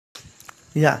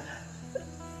Yeah.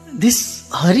 This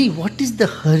hurry, what is the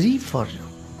hurry for you?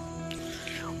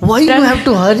 Why you have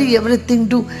to hurry everything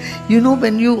to,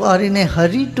 when you are in a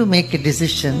hurry to make a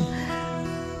decision,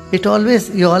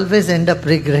 you always end up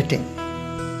regretting.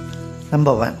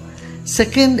 Number one.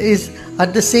 Second is,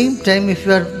 at the same time, if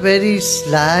you are very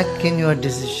slack in your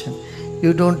decision,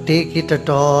 you don't take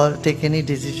any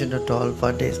decision at all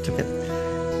for days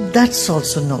together. That's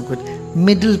also no good.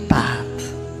 Middle path.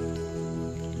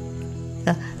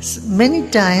 Many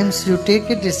times you take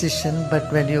a decision,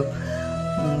 but when you,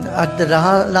 at the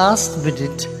last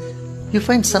minute, you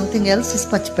find something else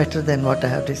is much better than what I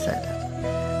have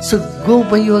decided. So go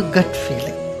by your gut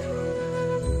feeling.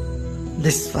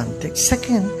 This is one thing.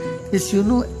 Second is,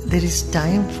 there is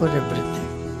time for everything.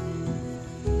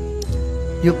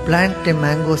 You plant a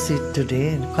mango seed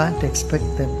today and you can't expect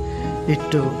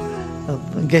it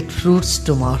to get fruits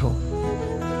tomorrow.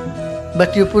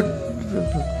 But you put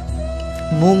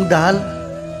moong dal,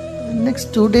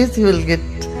 next 2 days you will get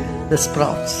the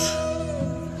sprouts.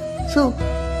 So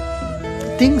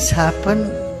things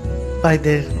happen by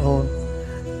their own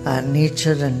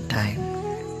nature and time.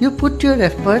 You put your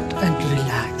effort and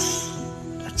relax.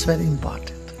 That's very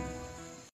important.